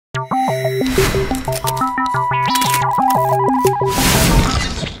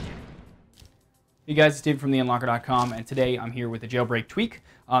Hey guys, it's David from theunlocker.com, and today I'm here with a jailbreak tweak.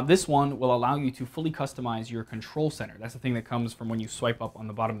 This one will allow you to fully customize your control center. That's the thing that comes from when you swipe up on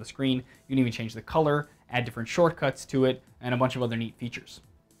the bottom of the screen. You can even change the color, add different shortcuts to it, and a bunch of other neat features.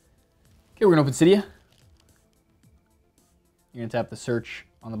 Okay, we're gonna open Cydia. You're gonna tap the search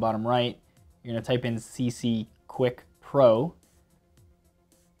on the bottom right. You're gonna type in CCQuick Pro.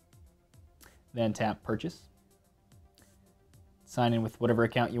 Then tap Purchase. Sign in with whatever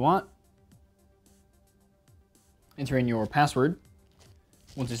account you want. Enter in your password.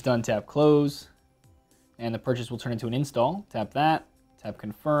 Once it's done, tap Close. And the purchase will turn into an install. Tap that, tap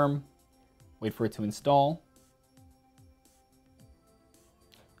Confirm, wait for it to install.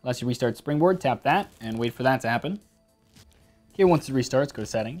 Unless you restart Springboard, tap that and wait for that to happen. Okay, once it restarts, go to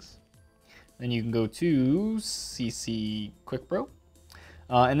Settings. Then you can go to CCQuick Pro.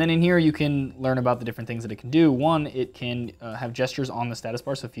 And then in here you can learn about the different things that it can do. One, it can have gestures on the status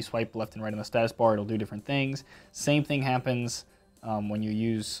bar, so if you swipe left and right on the status bar, it'll do different things. Same thing happens when you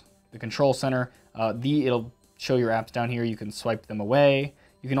use the control center. It'll show your apps down here. You can swipe them away.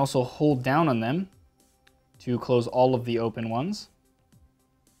 You can also hold down on them to close all of the open ones,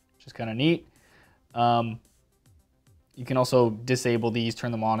 which is kind of neat. You can also disable these,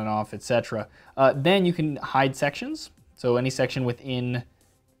 turn them on and off, etc. Then you can hide sections. So any section within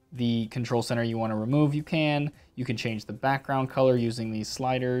the control center you want to remove, you can. You can change the background color using these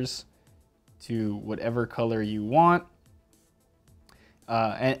sliders to whatever color you want.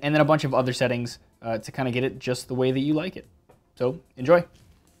 And then a bunch of other settings to kind of get it just the way that you like it. So enjoy.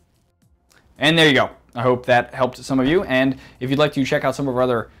 And there you go. I hope that helped some of you. And if you'd like to check out some of our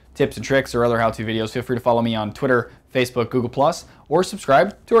other tips and tricks or other how-to videos, feel free to follow me on Twitter, Facebook, Google+, or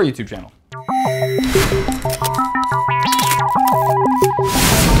subscribe to our YouTube channel.